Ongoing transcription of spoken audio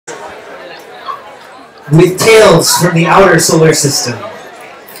with tales from the outer solar system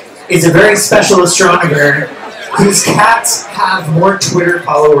is a very special astronomer whose cats have more Twitter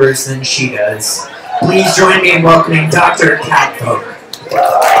followers than she does. Please join me in welcoming Dr. Cat Volk.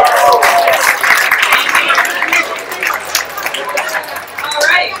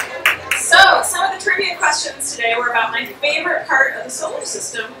 Alright, so some of the trivia questions today were about my favorite part of the solar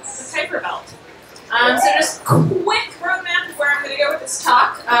system, the Kuiper belt. So just a quick roadmap of where I'm going to go with this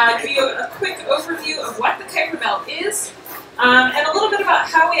talk. Give you a quick overview of what the Kuiper belt is, and a little bit about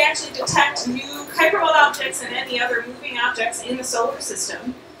how we actually detect new Kuiper belt objects and any other moving objects in the solar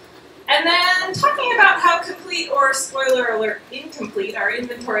system. And then talking about how complete, or spoiler alert, incomplete our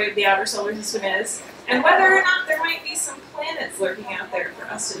inventory of the outer solar system is, and whether or not there might be some planets lurking out there for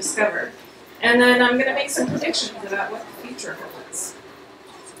us to discover. And then I'm going to make some predictions about what the future holds.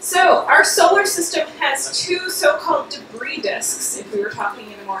 So, our solar system has two so-called debris disks, if we were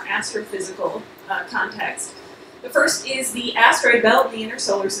talking in a more astrophysical context. The first is the asteroid belt in the inner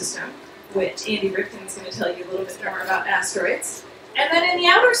solar system, which Andy Ripken is going to tell you a little bit more about asteroids. And then in the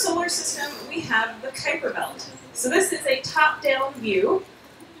outer solar system, we have the Kuiper belt. So this is a top-down view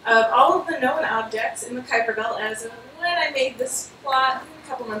of all of the known objects in the Kuiper belt as of when I made this plot a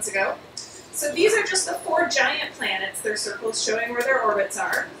couple months ago. So these are just the four giant planets. They're circles showing where their orbits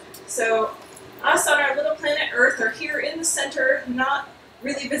are. So us on our little planet Earth are here in the center, not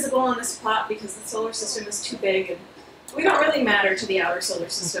really visible on this plot because the solar system is too big and we don't really matter to the outer solar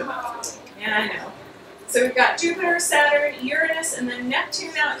system. Yeah, I know. So we've got Jupiter, Saturn, Uranus, and then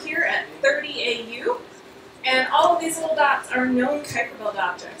Neptune out here at 30 AU. And all of these little dots are known Kuiper belt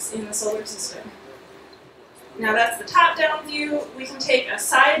objects in the solar system. Now that's the top-down view. We can take a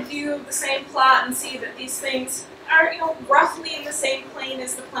side view of the same plot and see that these things are, roughly in the same plane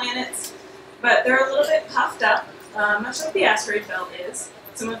as the planets, but they're a little bit puffed up, much like the asteroid belt is.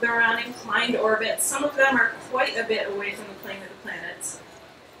 Some of them are on inclined orbits. Some of them are quite a bit away from the plane of the planets.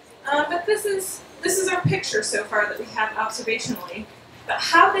 But this is our picture so far that we have observationally. But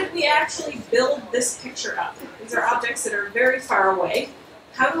how did we actually build this picture up? These are objects that are very far away.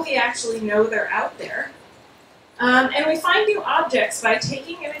 How do we actually know they're out there? And we find new objects by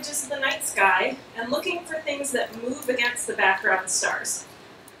taking images of the night sky and looking for things that move against the background stars.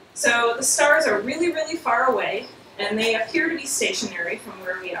 So the stars are really, really far away, and they appear to be stationary from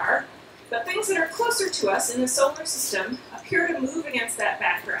where we are. But things that are closer to us in the solar system appear to move against that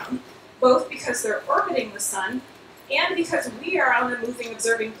background, both because they're orbiting the sun and because we are on a moving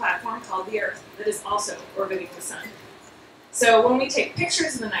observing platform called the Earth that is also orbiting the sun. So when we take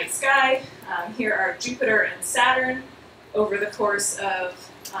pictures of the night sky, here are Jupiter and Saturn over the course of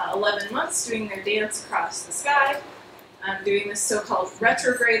 11 months doing their dance across the sky, doing this so-called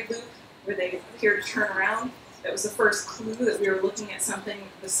retrograde loop where they appear to turn around. That was the first clue that we were looking at something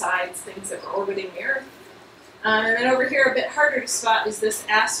besides things that were orbiting the Earth. And then over here, a bit harder to spot, is this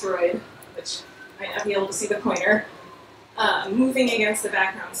asteroid, which you might not be able to see the pointer, moving against the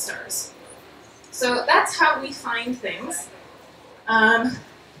background stars. So that's how we find things.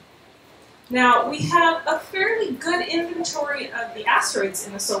 Now, we have a fairly good inventory of the asteroids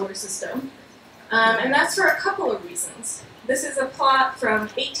in the solar system, and that's for a couple of reasons. This is a plot from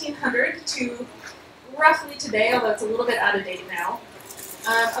 1800 to roughly today, although it's a little bit out of date now,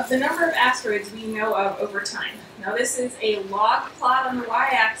 of the number of asteroids we know of over time. Now, this is a log plot on the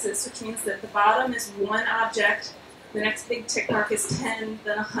y-axis, which means that the bottom is one object, the next big tick mark is 10,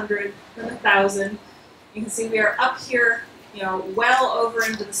 then 100, then 1,000. You can see we are up here, well over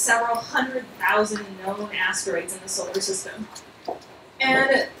into the several 100,000 known asteroids in the solar system.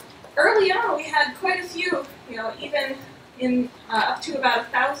 And early on, we had quite a few, even in up to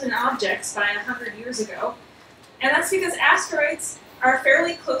about 1,000 objects by 100 years ago. And that's because asteroids are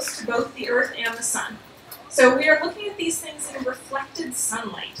fairly close to both the Earth and the Sun. So we are looking at these things in reflected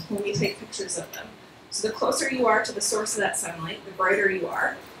sunlight when we take pictures of them. So the closer you are to the source of that sunlight, the brighter you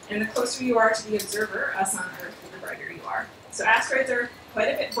are. And the closer you are to the observer, us on Earth, the brighter you are. So asteroids are quite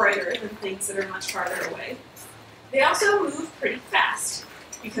a bit brighter than things that are much farther away. They also move pretty fast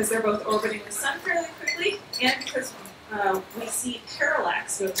because they're both orbiting the sun fairly quickly and because we see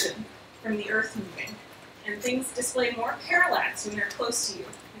parallax motion from the Earth moving. And things display more parallax when they're close to you.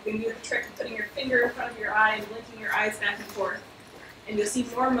 You can do the trick of putting your finger in front of your eye and blinking your eyes back and forth. And you'll see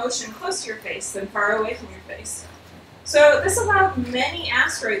more motion close to your face than far away from your face. So this allowed many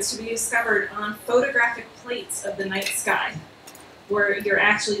asteroids to be discovered on photographic plates of the night sky, where you're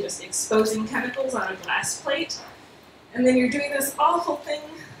actually just exposing chemicals on a glass plate, and then you're doing this awful thing,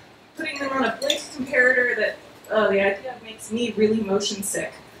 putting them on a blink comparator that, the idea makes me really motion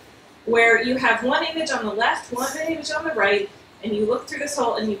sick, where you have one image on the left, one image on the right, And you look through this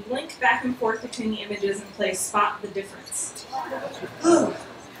hole and you blink back and forth between the images and play spot the difference.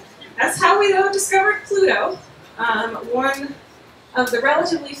 That's how we, though, discovered Pluto, one of the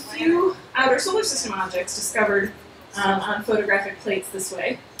relatively few outer solar system objects discovered on photographic plates this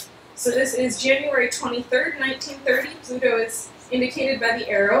way. So this is January 23rd, 1930. Pluto is indicated by the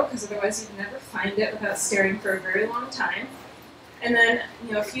arrow, because otherwise you'd never find it without staring for a very long time. And then,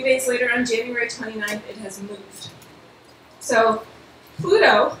 a few days later, on January 29th, it has moved. So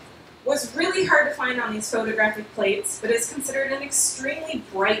Pluto was really hard to find on these photographic plates, but is considered an extremely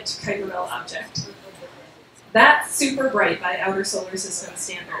bright Kuiper belt object. That's super bright by outer solar system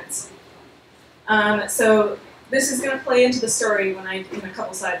standards. So this is going to play into the story when I, in a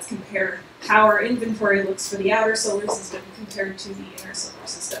couple slides, compare how our inventory looks for the outer solar system compared to the inner solar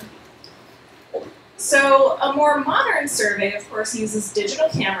system. So a more modern survey, of course, uses digital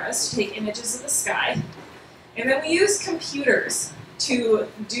cameras to take images of the sky. And then we use computers to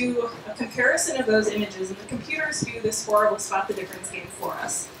do a comparison of those images. And the computers do this horrible spot the difference game for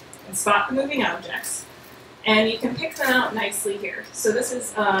us and spot the moving objects. And you can pick them out nicely here. So this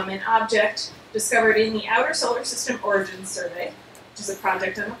is an object discovered in the Outer Solar System Origin Survey, which is a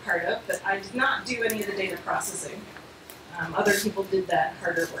project I'm a part of, but I did not do any of the data processing. Other people did that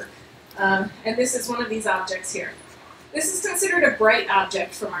harder work. And this is one of these objects here. This is considered a bright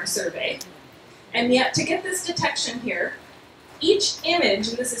object from our survey. And yet, to get this detection here, each image,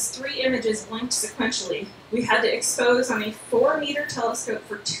 and this is 3 images blinked sequentially, we had to expose on a 4-meter telescope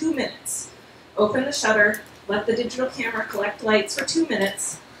for 2 minutes. Open the shutter, let the digital camera collect lights for 2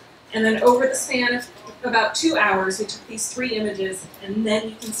 minutes, and then over the span of about 2 hours, we took these 3 images, and then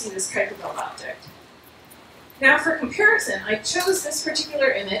you can see this Kuiper belt object. Now for comparison, I chose this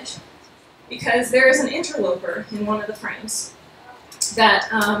particular image because there is an interloper in one of the frames that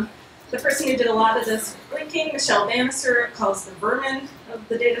the person who did a lot of this blinking, Michelle Bannister, calls the vermin of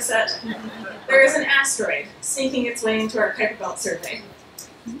the data set. There is an asteroid sneaking its way into our Kuiper belt survey.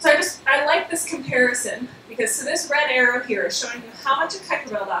 So I like this comparison because so this red arrow here is showing you how much a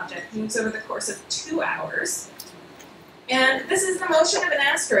Kuiper belt object moves over the course of 2 hours. And this is the motion of an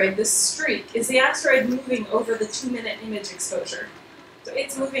asteroid. This streak is the asteroid moving over the 2-minute image exposure. So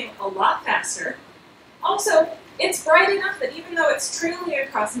it's moving a lot faster. Also, it's bright enough that even though it's trailing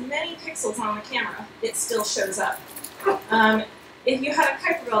across many pixels on the camera, it still shows up. If you had a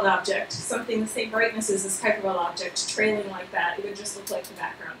Kuiper belt object, something the same brightness as this Kuiper belt object, trailing like that, it would just look like the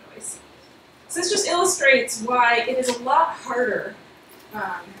background noise. So this just illustrates why it is a lot harder,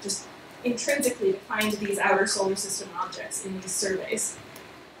 just intrinsically, to find these outer solar system objects in these surveys.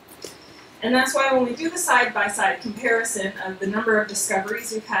 And that's why when we do the side-by-side comparison of the number of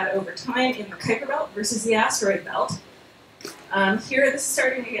discoveries we've had over time in the Kuiper belt versus the asteroid belt, here this is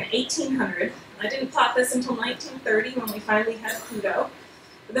starting again 1800. I didn't plot this until 1930 when we finally had Pluto.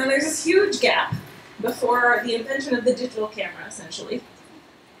 But then there's this huge gap before the invention of the digital camera, essentially.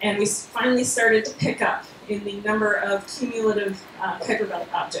 And we finally started to pick up in the number of cumulative Kuiper belt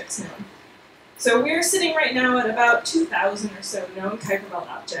objects known. So we're sitting right now at about 2,000 or so known Kuiper belt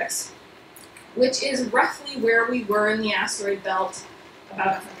objects, which is roughly where we were in the asteroid belt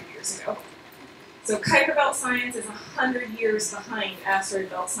about 100 years ago. So Kuiper belt science is 100 years behind asteroid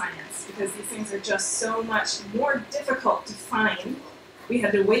belt science because these things are just so much more difficult to find. We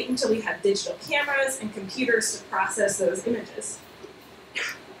had to wait until we had digital cameras and computers to process those images.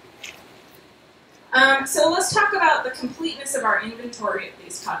 So let's talk about the completeness of our inventory of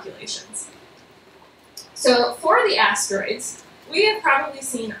these populations. So for the asteroids, we have probably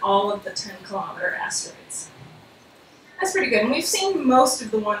seen all of the 10-kilometer asteroids. That's pretty good, and we've seen most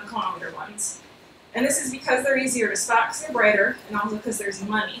of the 1-kilometer ones. And this is because they're easier to spot because they're brighter, and also because there's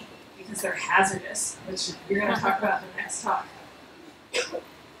money, because they're hazardous, which you're going to talk about in the next talk.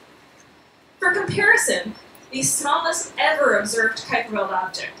 For comparison, the smallest ever observed Kuiper belt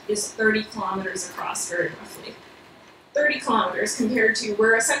object is 30 kilometers across, very roughly. 30 kilometers compared to,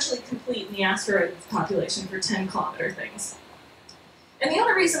 we're essentially complete in the asteroid population for 10-kilometer things. And the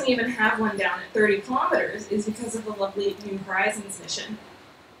only reason we even have one down at 30 kilometers is because of the lovely New Horizons mission.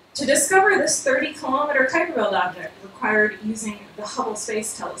 To discover this 30-kilometer Kuiper belt object required using the Hubble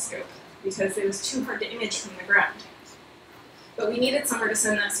Space Telescope because it was too hard to image from the ground. But we needed somewhere to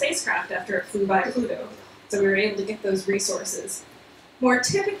send that spacecraft after it flew by Pluto, so we were able to get those resources. More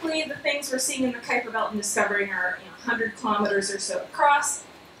typically, the things we're seeing in the Kuiper belt and discovering are 100 kilometers or so across,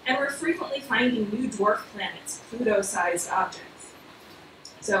 and we're frequently finding new dwarf planets, Pluto-sized objects.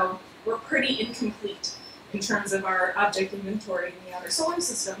 So we're pretty incomplete in terms of our object inventory in the outer solar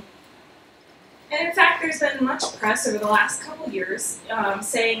system. And in fact, there's been much press over the last couple years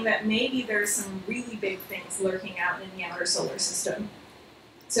saying that maybe there's some really big things lurking out in the outer solar system.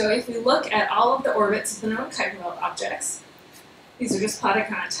 So if we look at all of the orbits of the known Kuiper belt objects, these are just plotted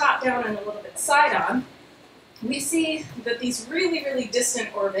kind of top down and a little bit side on, we see that these really, really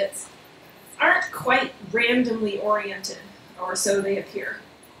distant orbits aren't quite randomly oriented, or so they appear.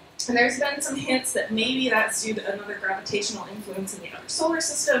 And there's been some hints that maybe that's due to another gravitational influence in the outer solar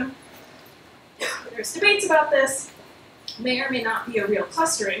system. There's debates about this, may or may not be a real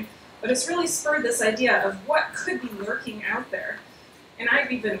clustering, but it's really spurred this idea of what could be lurking out there. And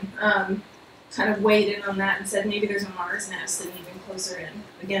I've even kind of weighed in on that and said maybe there's a Mars nest and even closer in,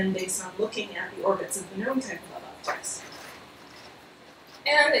 again based on looking at the orbits of the known Kuiper belt objects.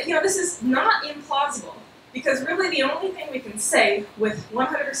 And this is not implausible, because really the only thing we can say with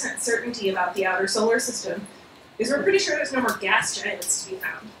 100% certainty about the outer solar system is we're pretty sure there's no more gas giants to be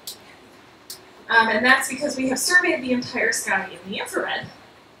found. And that's because we have surveyed the entire sky in the infrared.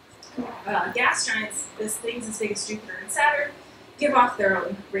 Gas giants, things as big as Jupiter and Saturn, give off their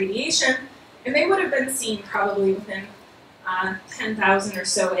own radiation, and they would have been seen probably within 10,000 or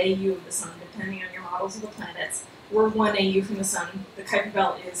so AU of the sun, depending on your models of the planets. We're 1 AU from the sun. The Kuiper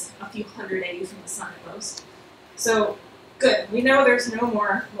belt is a few hundred AU from the sun at most. So, good. We know there's no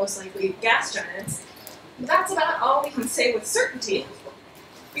more, most likely, gas giants. But that's about all we can say with certainty,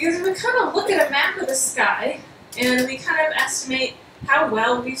 because if we kind of look at a map of the sky, and we kind of estimate how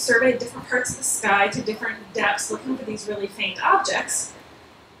well we've surveyed different parts of the sky to different depths looking for these really faint objects,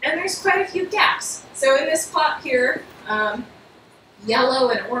 and there's quite a few gaps. So in this plot here, yellow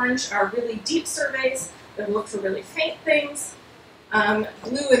and orange are really deep surveys that look for really faint things.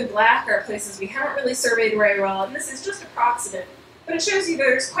 Blue and black are places we haven't really surveyed very well, and this is just approximate, but it shows you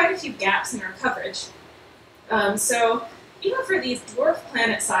there's quite a few gaps in our coverage. So even for these dwarf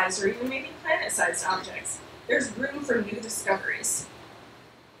planet-sized or even maybe planet-sized objects, there's room for new discoveries.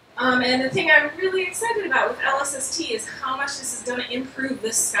 And the thing I'm really excited about with LSST is how much this is going to improve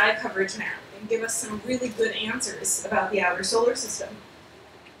this sky coverage map and give us some really good answers about the outer solar system.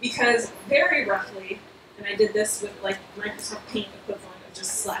 Because very roughly, and I did this with like Microsoft Paint equivalent of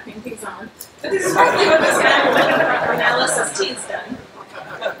just slapping things on, but this is roughly what this map will look like when LSST is done.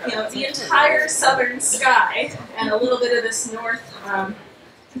 The entire southern sky and a little bit of this north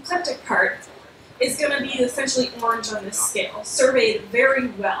ecliptic part is going to be essentially orange on this scale, surveyed very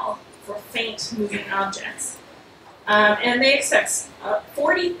well for faint moving objects. And they expect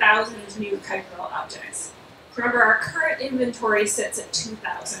 40,000 new Kuiper belt objects. Remember, our current inventory sits at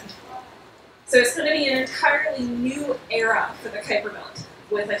 2,000. So it's going to be an entirely new era for the Kuiper belt,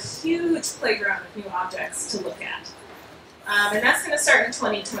 with a huge playground of new objects to look at. And that's going to start in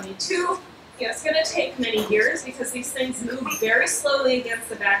 2022. It's going to take many years because these things move very slowly against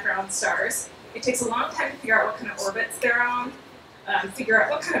the background stars. It takes a long time to figure out what kind of orbits they're on, figure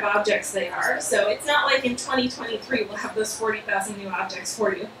out what kind of objects they are. So it's not like in 2023 we'll have those 40,000 new objects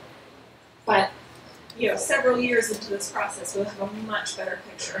for you. But several years into this process, we'll have a much better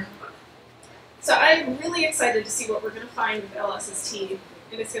picture. So I'm really excited to see what we're going to find with LSST,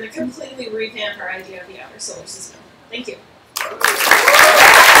 and it's going to completely revamp our idea of the outer solar system. Thank you.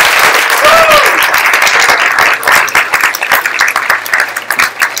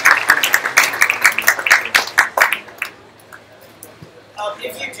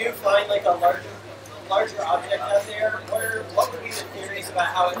 If you do find like a larger object out there, what would be the theories about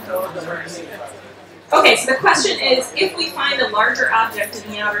how it formed the first? Okay, so the question is, if we find a larger object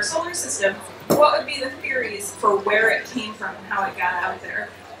in the outer solar system, what would be the theories for where it came from and how it got out there?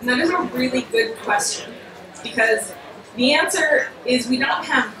 And that is a really good question, because the answer is we don't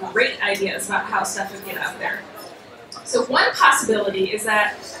have great ideas about how stuff would get out there. So one possibility is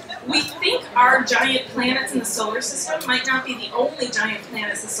that we think our giant planets in the solar system might not be the only giant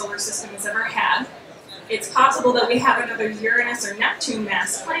planets the solar system has ever had. It's possible that we have another Uranus or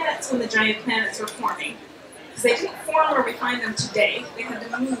Neptune-mass planets when the giant planets were forming. Because they didn't form where we find them today. They had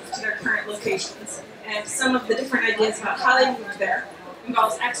to move to their current locations. And some of the different ideas about how they moved there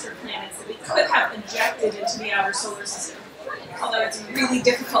involves extra planets that we could have injected into the outer solar system. Although it's really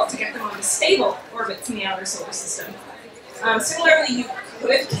difficult to get them onto stable orbits in the outer solar system. Similarly, you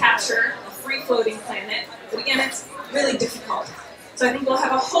could capture a free-floating planet, but again, it's really difficult. So I think we'll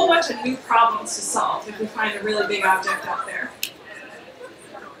have a whole bunch of new problems to solve if we find a really big object out there.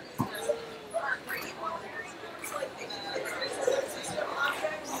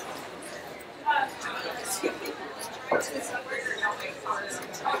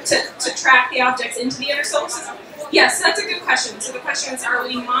 To track the objects into the inner solar system? Yes, that's a good question. So the question is, are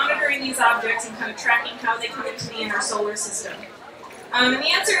we monitoring these objects and kind of tracking how they come into the inner solar system? And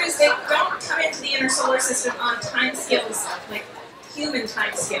the answer is they don't come into the inner solar system on timescales like human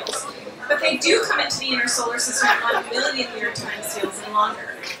timescales, but they do come into the inner solar system on million-year timescales and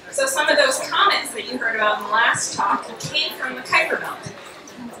longer. So some of those comets that you heard about in the last talk came from the Kuiper belt,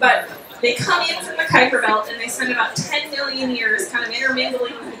 but they come in from the Kuiper belt and they spend about 10 million years kind of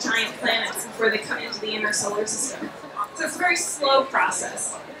intermingling with the giant planets before they come into the inner solar system. So it's a very slow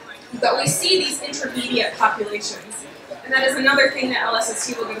process, but we see these intermediate populations. And that is anotor thing that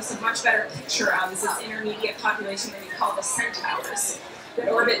LSST will give us a much better picture of, is this intermediate population that we call the centaurs, that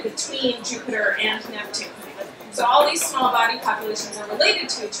orbit between Jupiter and Neptune. So all these small body populations are related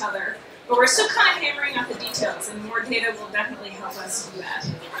to each other, but we're still kind of hammering out the details, and more data will definitely help us do that.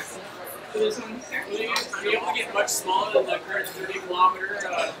 So this one here. Will you be able to get much smaller than the current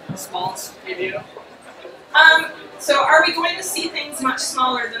 30-kilometer smallest KVO? So are we going to see things much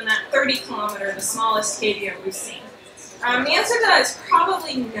smaller than that 30-kilometer, the smallest KVO we've seen? The answer to that is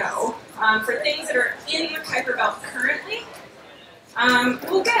probably no. For things that are in the Kuiper belt currently,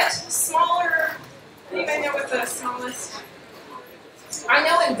 we'll get smaller. Anybody know what the smallest? I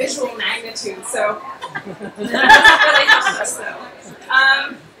know in visual magnitude, so that doesn't really help us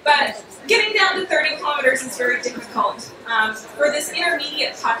though. But getting down to 30 kilometers is very difficult. For this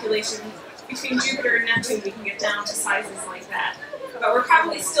intermediate population between Jupiter and Neptune, we can get down to sizes like that. But we're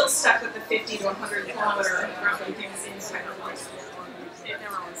probably still stuck with the 50 to 100 kilometer roughly things in Kuiper belt.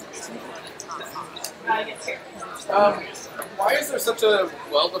 Why is there such a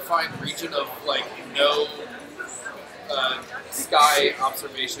well-defined region of like no sky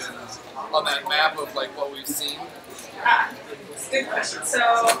observations on that map of like what we've seen? Good question.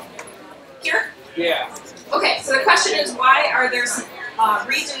 So here? Yeah. Okay, so the question is, why are there some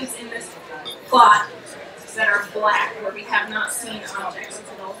regions in this plot that are black where we have not seen objects? So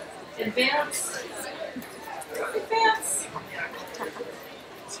it'll advance. Advance.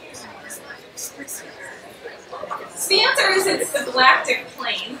 So the answer is it's the galactic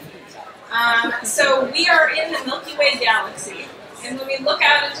plane. So we are in the Milky Way galaxy, and when we look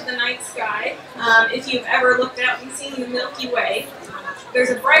out into the night sky, if you've ever looked out and seen the Milky Way, there's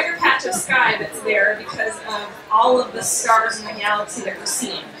a brighter patch of sky that's there because of all of the stars in the galaxy that we're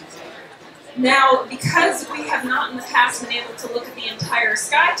seeing. Now, because we have not in the past been able to look at the entire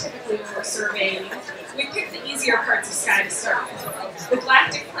sky typically when we're surveying, we pick the easier parts of sky to start with. The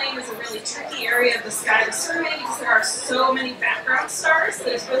galactic plane is a really tricky area of the sky to survey because there are so many background stars that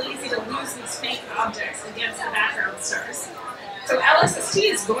it's really easy to lose these faint objects against the background stars. So LSST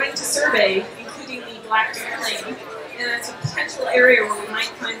is going to survey, including the galactic plane, and it's a potential area where we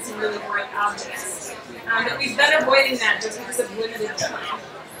might find some really bright objects. But we've been avoiding that just because of limited time.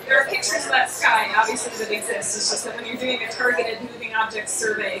 There are pictures of that sky, obviously, that exist. It's just that when you're doing a targeted moving objects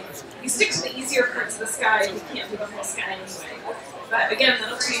survey, you stick to the easier parts of the sky if you can't do the whole sky anyway. But again,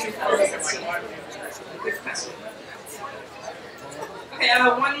 that'll change with LSST. Good question. Okay,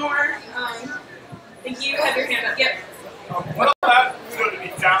 one more. I think you had your hand up. Yep. What allowed Pluto to be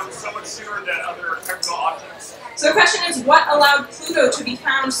found so much sooner than other Kuiper objects? So the question is, what allowed Pluto to be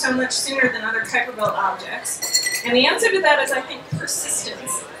found so much sooner than other Kuiper belt objects? And the answer to that is, I think,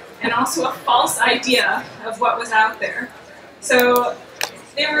 persistence, and also a false idea of what was out there. So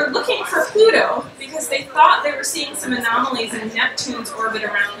they were looking for Pluto because they thought they were seeing some anomalies in Neptune's orbit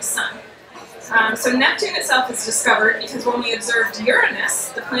around the Sun. So Neptune itself is discovered because when we observed Uranus,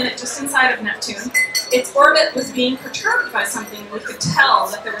 the planet just inside of Neptune, its orbit was being perturbed by something. We could tell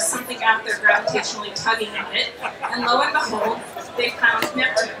that there was something out there gravitationally tugging at it, and lo and behold, they found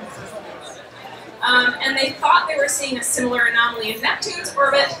Neptune. And they thought they were seeing a similar anomaly in Neptune's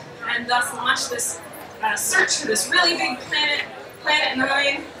orbit, and thus launched this search for this really big planet, Planet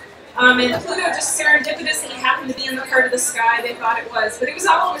 9. And Pluto just serendipitously happened to be in the part of the sky they thought it was, but it was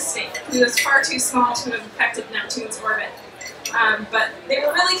all a mistake. It was far too small to have affected Neptune's orbit. But they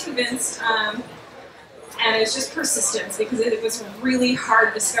were really convinced, and it was just persistence, because it was a really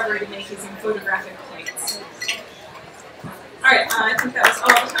hard discovery to make using photographic plates. Alright, I think that was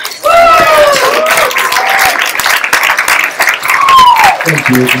all the Thank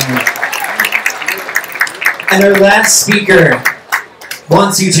you. And our last speaker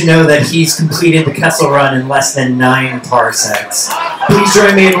wants you to know that he's completed the Kessel Run in less than 9 parsecs. Please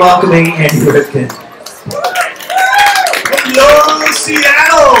join me in welcoming Andrew Ripken. Hello,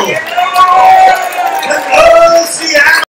 Seattle! Hello, Seattle!